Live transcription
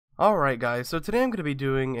Alright guys, so today I'm going to be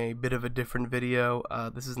doing a bit of a different video.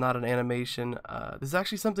 This is not an animation. This is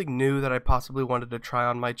actually something new that I possibly wanted to try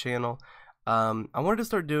on my channel. I wanted to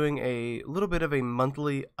start doing a little bit of a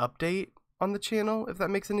monthly update on the channel, if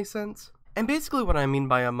that makes any sense. And basically what I mean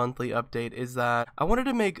by a monthly update is that I wanted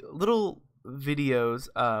to make little videos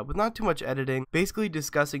with not too much editing, basically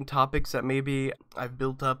discussing topics that maybe I've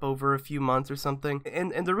built up over a few months or something.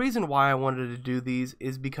 And the reason why I wanted to do these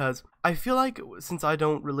is because I feel like since I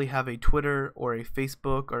don't really have a Twitter or a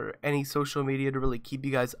Facebook or any social media to really keep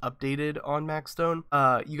you guys updated on Maxstone,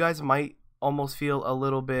 you guys might almost feel a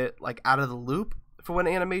little bit like out of the loop for when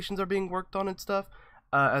animations are being worked on and stuff.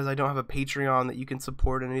 As I don't have a Patreon that you can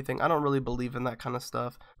support or anything. I don't really believe in that kind of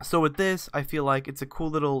stuff. So with this, I feel like it's a cool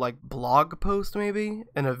little like blog post maybe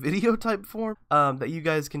in a video type form that you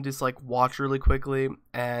guys can just like watch really quickly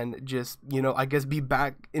and just, you know, I guess be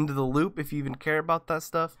back into the loop if you even care about that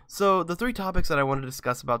stuff. So the three topics that I wanted to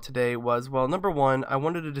discuss about today was, well, number one, I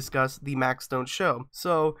wanted to discuss the Maxstone show.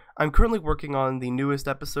 So I'm currently working on the newest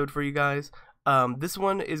episode for you guys. This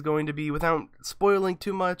one is going to be, without spoiling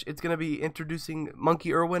too much, it's going to be introducing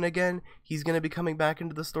Monkey Irwin again. He's going to be coming back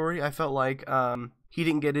into the story. I felt like he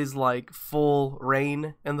didn't get his like full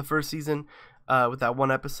reign in the first season with that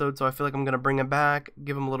one episode, so I feel like I'm going to bring him back,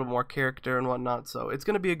 give him a little more character and whatnot. So it's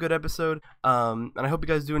going to be a good episode, and I hope you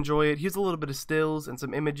guys do enjoy it. Here's a little bit of stills and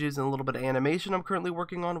some images and a little bit of animation I'm currently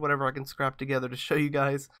working on, whatever I can scrap together to show you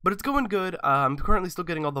guys. But it's going good. I'm currently still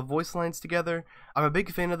getting all the voice lines together. I'm a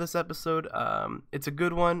big fan of this episode. It's a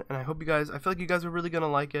good one, and I hope you guys, I feel like you guys are really going to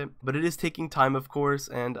like it. But it is taking time, of course,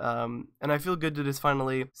 and I feel good to just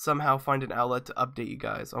finally somehow find an outlet to update you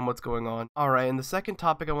guys on what's going on. Alright, and the second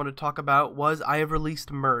topic I want to talk about was I have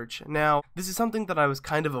released merch. Now, this is something that I was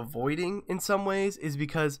kind of avoiding in some ways, is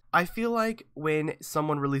because I feel like when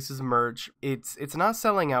someone releases merch, it's not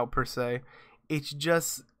selling out per se. It's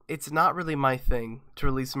not really my thing to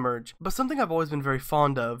release merch, but something I've always been very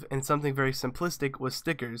fond of and something very simplistic was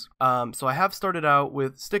stickers. So I have started out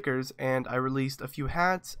with stickers, and I released a few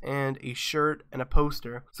hats and a shirt and a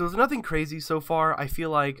poster. So it's nothing crazy so far. I feel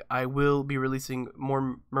like I will be releasing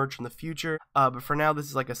more merch in the future, but for now this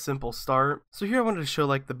is like a simple start. So here I wanted to show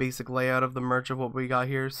like the basic layout of the merch of what we got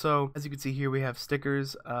here. So as you can see here, we have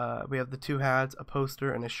stickers, we have the two hats, a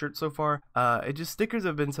poster, and a shirt so far. Stickers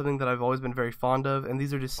have been something that I've always been very fond of, and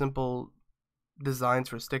these are just simple designs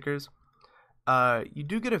for stickers. You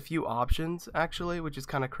do get a few options actually, which is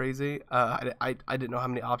kind of crazy. I didn't know how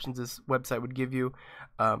many options this website would give you,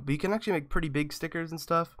 but you can actually make pretty big stickers and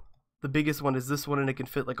stuff. The biggest one is this one, and it can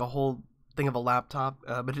fit like a whole thing of a laptop,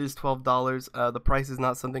 but it is $12. The price is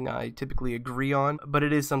not something I typically agree on, but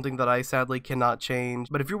it is something that I sadly cannot change.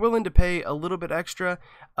 But if you're willing to pay a little bit extra,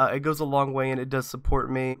 it goes a long way and it does support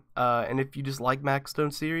me. And if you just like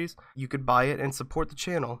Maxstone series, you could buy it and support the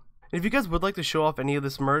channel. And if you guys would like to show off any of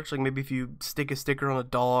this merch, like maybe if you stick a sticker on a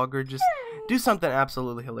dog or just do something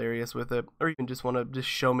absolutely hilarious with it, or even just want to just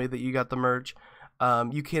show me that you got the merch,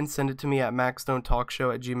 you can send it to me at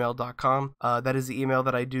maxstonetalkshow@gmail.com. That is the email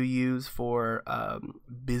that I do use for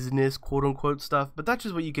business quote-unquote stuff, but that's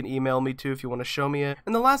just what you can email me to if you want to show me it.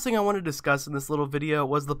 And the last thing I want to discuss in this little video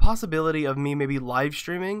was the possibility of me maybe live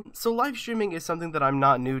streaming. So live streaming is something that I'm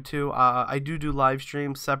not new to. I do live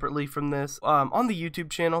streams separately from this. On the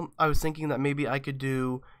YouTube channel, I was thinking that maybe I could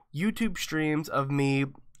do YouTube streams of me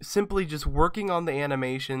simply just working on the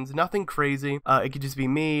animations, nothing crazy. It could just be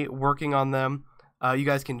me working on them. You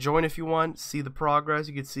guys can join if you want, see the progress.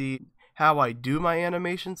 You can see how I do my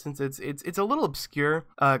animation, since it's a little obscure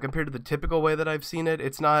compared to the typical way that I've seen it.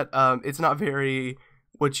 It's not very,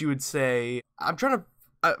 what you would say, I'm trying to,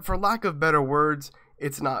 for lack of better words,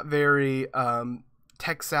 it's not very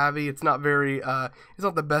tech savvy. It's not very it's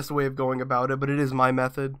not the best way of going about it, but it is my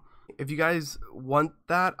method. If you guys want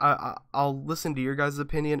that, I'll listen to your guys'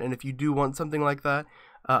 opinion, and if you do want something like that,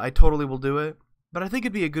 I totally will do it. But I think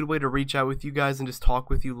it'd be a good way to reach out with you guys and just talk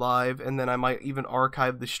with you live, and then I might even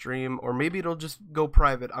archive the stream, or maybe it'll just go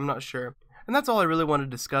private, I'm not sure. And that's all I really want to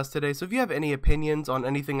discuss today, so if you have any opinions on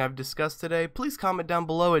anything I've discussed today, please comment down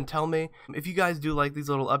below and tell me. If you guys do like these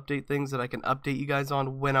little update things that I can update you guys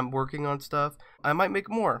on when I'm working on stuff, I might make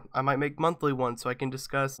more. I might make monthly ones so I can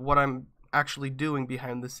discuss what I'm actually doing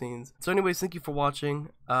behind the scenes. So anyways, thank you for watching,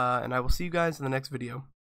 and I will see you guys in the next video.